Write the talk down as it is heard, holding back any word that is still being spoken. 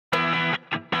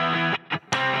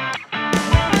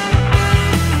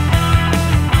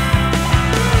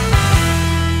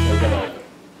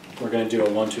going to do a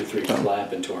 1, 2, 3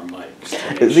 clap into our mics to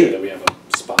make sure that we have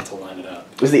a spot to line it up.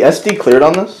 Is the SD cleared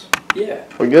on this? Yeah.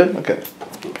 We're good? Okay.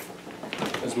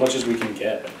 As much as we can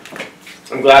get.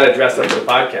 I'm glad I dressed up for the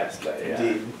podcast today.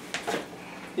 Indeed.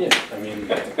 Yeah, I mean,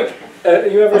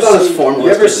 you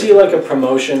ever see like a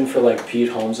promotion for like Pete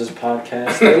Holmes'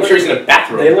 podcast? I'm sure he's in a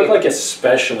bathroom. They look like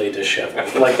especially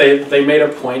disheveled. Like they made a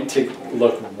point to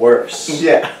look worse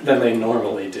than they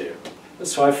normally do.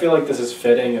 So I feel like this is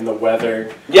fitting, and the weather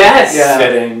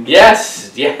fitting.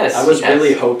 Yes, yes. I was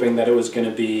really hoping that it was going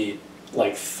to be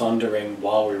like thundering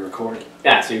while we recorded.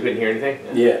 Yeah, so you couldn't hear anything?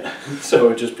 Yeah, so it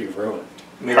would just be ruined.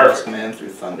 Perfect man through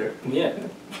thunder. Yeah.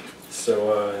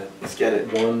 So let's get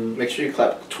it. Make sure you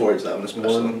clap towards that one,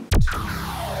 especially.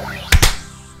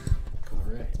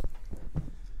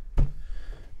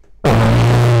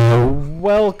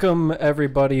 Welcome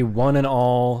everybody, one and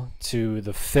all, to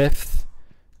the 5th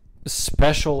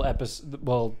special episode.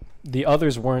 Well, the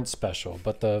others weren't special,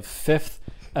 but the 5th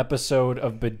episode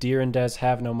of Badir and Dez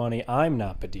Have No Money. I'm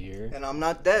not Badir. And I'm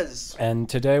not Dez. And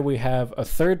today we have a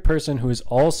third person who is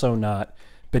also not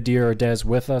Badir or Dez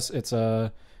with us. It's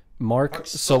Mark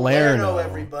Salerno.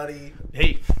 Everybody.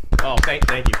 Hey. Oh, thank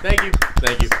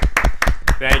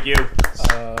you.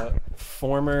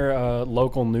 Former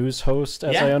local news host,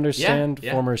 as I understand.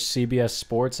 Former CBS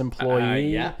Sports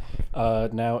employee.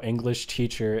 Now English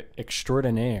teacher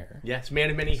extraordinaire. Yes, man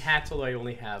of many hats, although I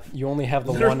only have... You only have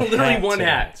the literally one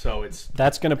hat, so it's...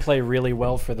 That's going to play really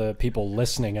well for the people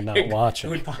listening and not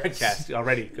watching. Good podcast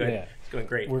already. Good. Yeah. It's going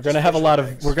great. We're going to have a lot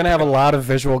of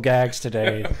visual gags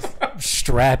today.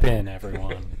 Strap in,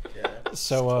 everyone.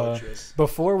 So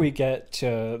before we get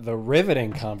to the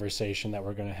riveting conversation that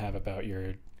we're going to have about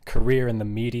your career in the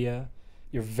media,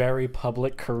 your very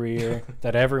public career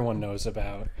that everyone knows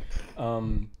about,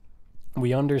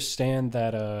 we understand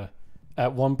that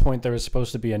at one point there was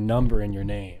supposed to be a number in your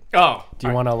name. Oh. Do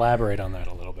you want to elaborate on that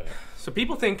a little bit? So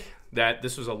people think that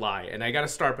this was a lie, and I got to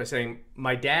start by saying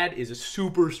my dad is a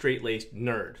super straight-laced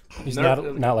nerd. He's not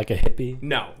like a hippie?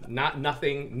 No,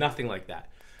 nothing like that.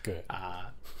 Good.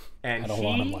 And I don't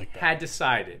want him like that. Had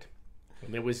decided,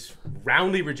 and it was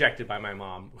roundly rejected by my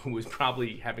mom, who was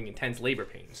probably having intense labor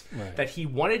pains, that he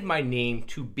wanted my name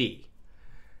to be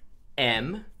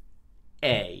M-A-R,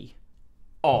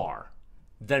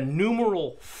 the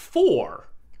numeral 4,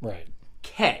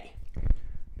 K.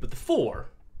 But the 4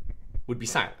 would be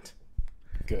silent.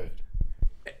 Good.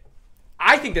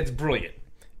 I think that's brilliant.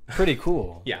 Pretty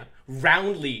cool. Yeah.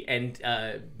 Roundly and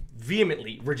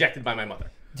vehemently rejected by my mother.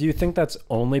 Do you think that's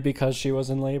only because she was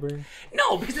in labor?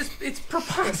 No, because it's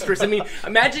preposterous. I mean,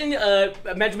 imagine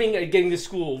getting the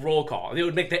school roll call. They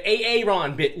would make the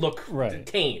Aaron bit look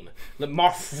tame.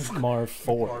 Mar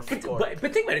 4. But think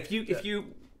about it. If you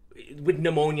with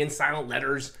pneumonia and silent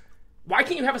letters, why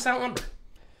can't you have a silent number?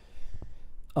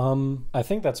 I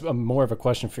think that's more of a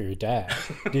question for your dad.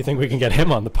 Do you think we can get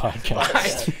him on the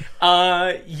podcast?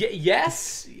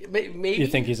 Yes, maybe. You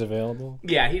think he's available?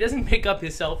 Yeah, he doesn't pick up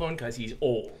his cell phone because he's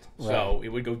old, so it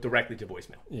would go directly to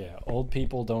voicemail. Yeah, old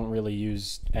people don't really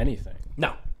use anything.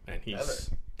 No, and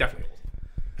he's definitely old.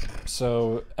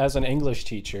 So, as an English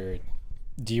teacher,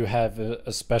 do you have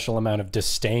a special amount of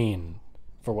disdain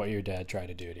for what your dad tried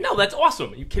to do to you? No, that's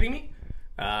awesome. Are you kidding me?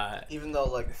 Even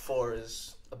though, 4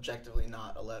 is objectively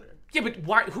not a letter. Yeah, but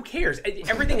why? Who cares?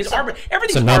 Everything is arbitrary.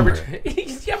 Everything's arbitrary.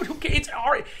 Yeah, but who cares?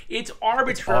 It's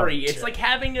arbitrary. It's like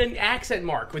having an accent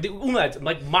mark with the umlaut,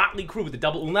 like Motley Crue with the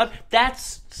double umlaut.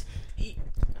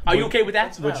 Are you okay with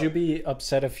that? Would you be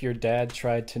upset if your dad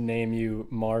tried to name you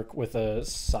Mark with a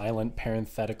silent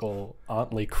parenthetical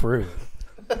Motley Crue?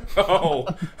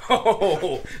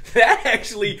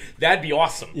 That'd be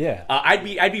awesome. Yeah.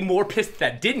 I'd be more pissed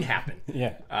that didn't happen.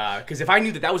 Yeah. Because if I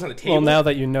knew that was on the table. Well, now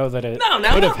that you know that it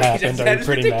could have happened, are you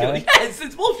pretty mad? Yes,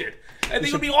 it's bullshit. I think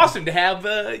it would be awesome to have.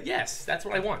 Yes, that's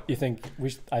what I want. You think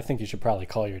I think you should probably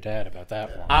call your dad about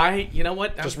that one. You know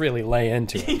what? Just really lay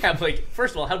into it. Yeah,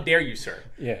 first of all, how dare you, sir?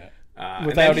 Yeah.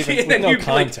 With no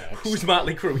context. Who's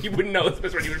Motley Crue? He wouldn't know. He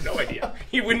would have no idea.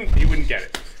 He wouldn't get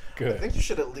it. Good. I think you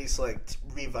should at least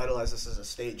revitalize this as a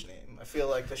stage name. I feel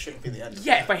like this shouldn't be the end.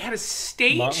 Yeah, if I had a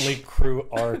stage. Motley Crue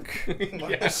Arc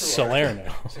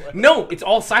Salerno. No, it's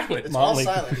all silent. It's all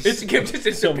silent. It's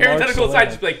a parenthetical aside.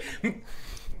 Just like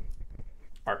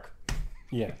Arc.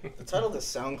 Yeah. The title of the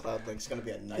SoundCloud link is going to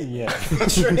be a nightmare. Yeah.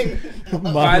 Featuring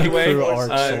By the way, Crew Arch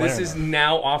this Salerno. is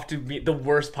now off to be the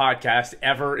worst podcast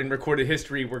ever in recorded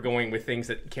history. We're going with things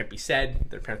that can't be said.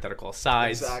 They're parenthetical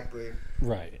asides. Exactly.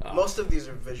 Right. Most of these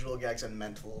are visual gags and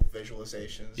mental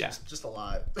visualizations. Yeah. Just a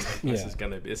lot. This Yeah. is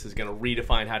gonna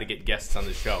redefine how to get guests on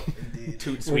the show. Indeed.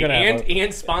 Toot We're sweet. gonna have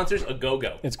And sponsors a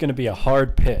go-go. It's going to be a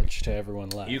hard pitch to everyone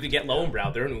left. You could get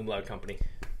Lowenbrow. They're an umlaut company.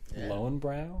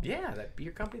 Lowenbrow? Yeah, that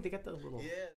beer company. They got the little. Yeah.